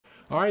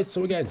Alright,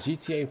 so we got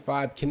GTA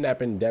 5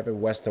 Kidnapping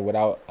Devin Weston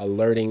without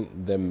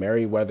alerting the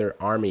Merryweather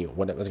Army.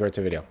 Let's go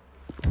to the video.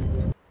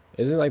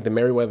 Isn't it like the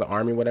Merryweather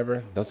Army,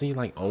 whatever? Doesn't he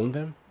like own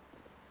them?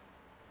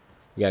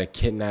 We gotta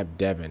kidnap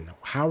Devin.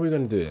 How are we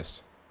gonna do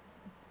this?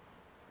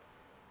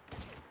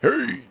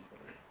 Hey!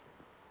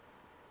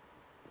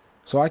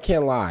 So I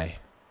can't lie.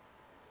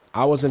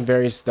 I wasn't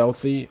very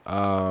stealthy.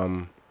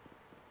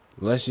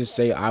 Let's just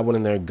say I went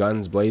in there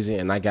guns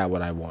blazing and I got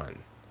what I want.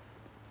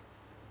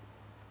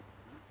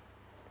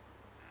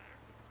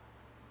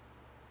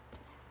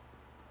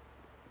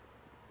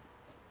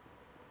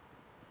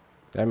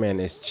 That man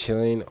is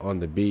chilling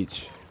on the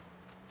beach.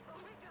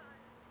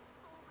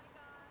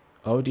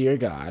 Oh dear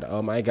God.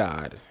 Oh my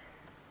God.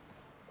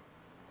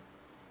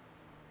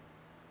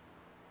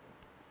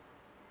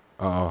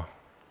 Uh-oh.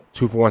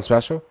 2-for-1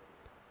 special?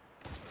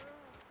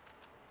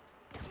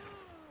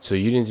 So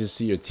you didn't just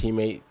see your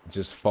teammate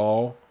just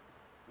fall?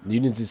 You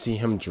didn't just see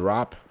him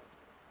drop?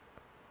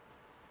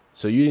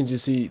 So you didn't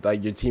just see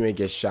like your teammate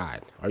get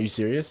shot? Are you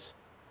serious?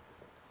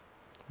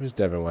 Where's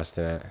Devin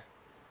Weston at?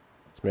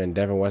 This man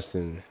Devin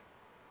Weston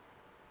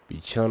be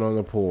chilling on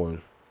the pool. I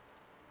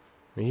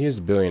mean, he is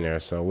a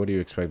billionaire, so what do you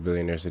expect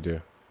billionaires to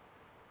do?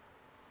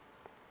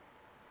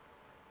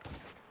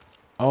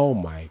 Oh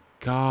my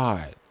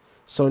God.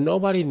 So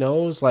nobody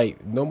knows,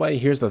 like, nobody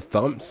hears the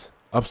thumps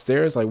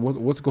upstairs? Like,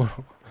 what's going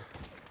on?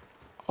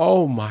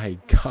 Oh my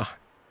God.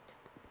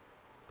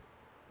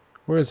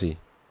 Where is he?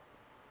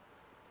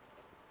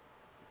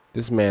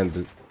 This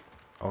man,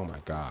 oh my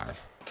God.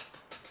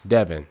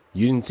 Devin,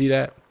 you didn't see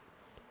that?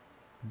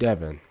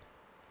 Devin.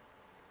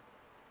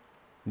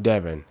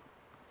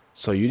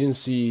 So you didn't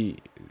see,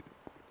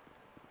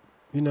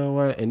 you know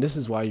what? And this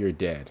is why you're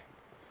dead.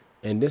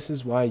 And this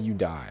is why you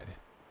died.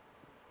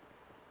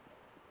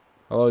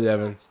 Hello,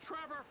 Devin.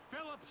 Trevor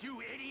Phillips,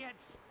 you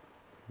idiots.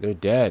 They're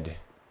dead.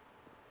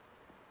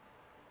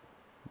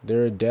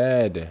 They're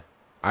dead.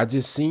 I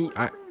just seen,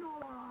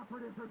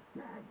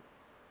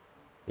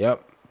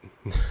 Yep.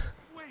 Wait,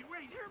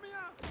 hear me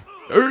out.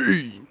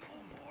 Hey! No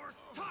more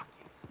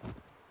talking.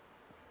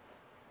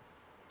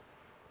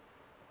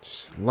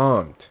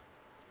 Slumped.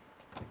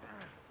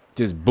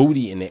 Just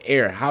booty in the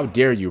air. How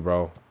dare you,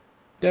 bro?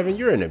 Devin,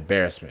 you're an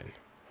embarrassment.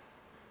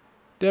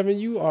 Devin,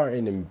 you are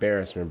an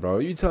embarrassment, bro.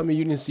 You tell me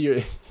you didn't see your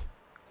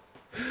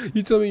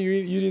you tell me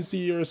you didn't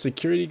see your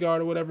security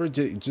guard or whatever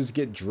just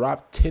get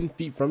dropped 10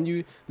 feet from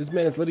you. This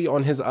man is literally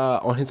on his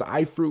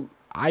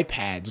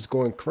iPad just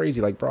going crazy.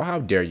 Like, bro, how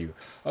dare you?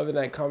 Other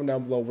than that, comment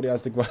down below. What do you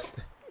guys think about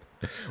that?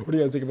 What do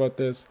you guys think about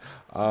this?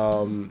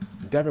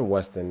 Devin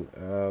Weston,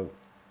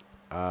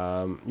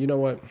 you know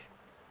what?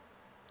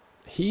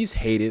 He's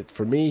hated.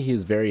 For me,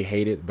 he's very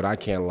hated, but I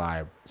can't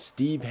lie.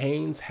 Steve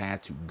Haynes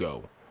had to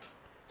go.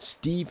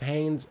 Steve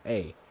Haynes,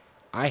 hey,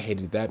 I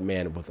hated that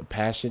man with a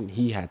passion.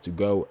 He had to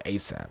go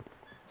ASAP.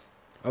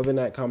 Other than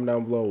that, comment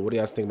down below. What do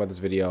you guys think about this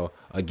video?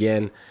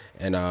 Again,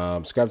 and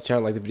subscribe to the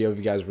channel, like the video if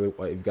you guys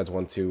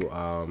want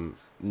to.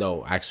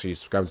 No, actually,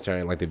 subscribe to the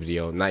channel and like the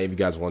video. Not if you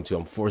guys want to.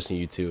 I'm forcing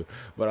you to.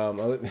 But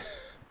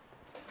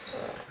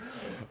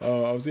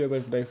I'll see you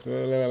guys later for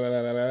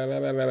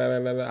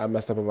next. I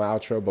messed up on my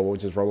outro, but we'll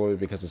just roll with it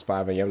because it's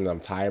 5 a.m. and I'm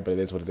tired. But it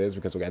is what it is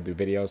because we gotta do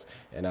videos.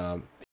 And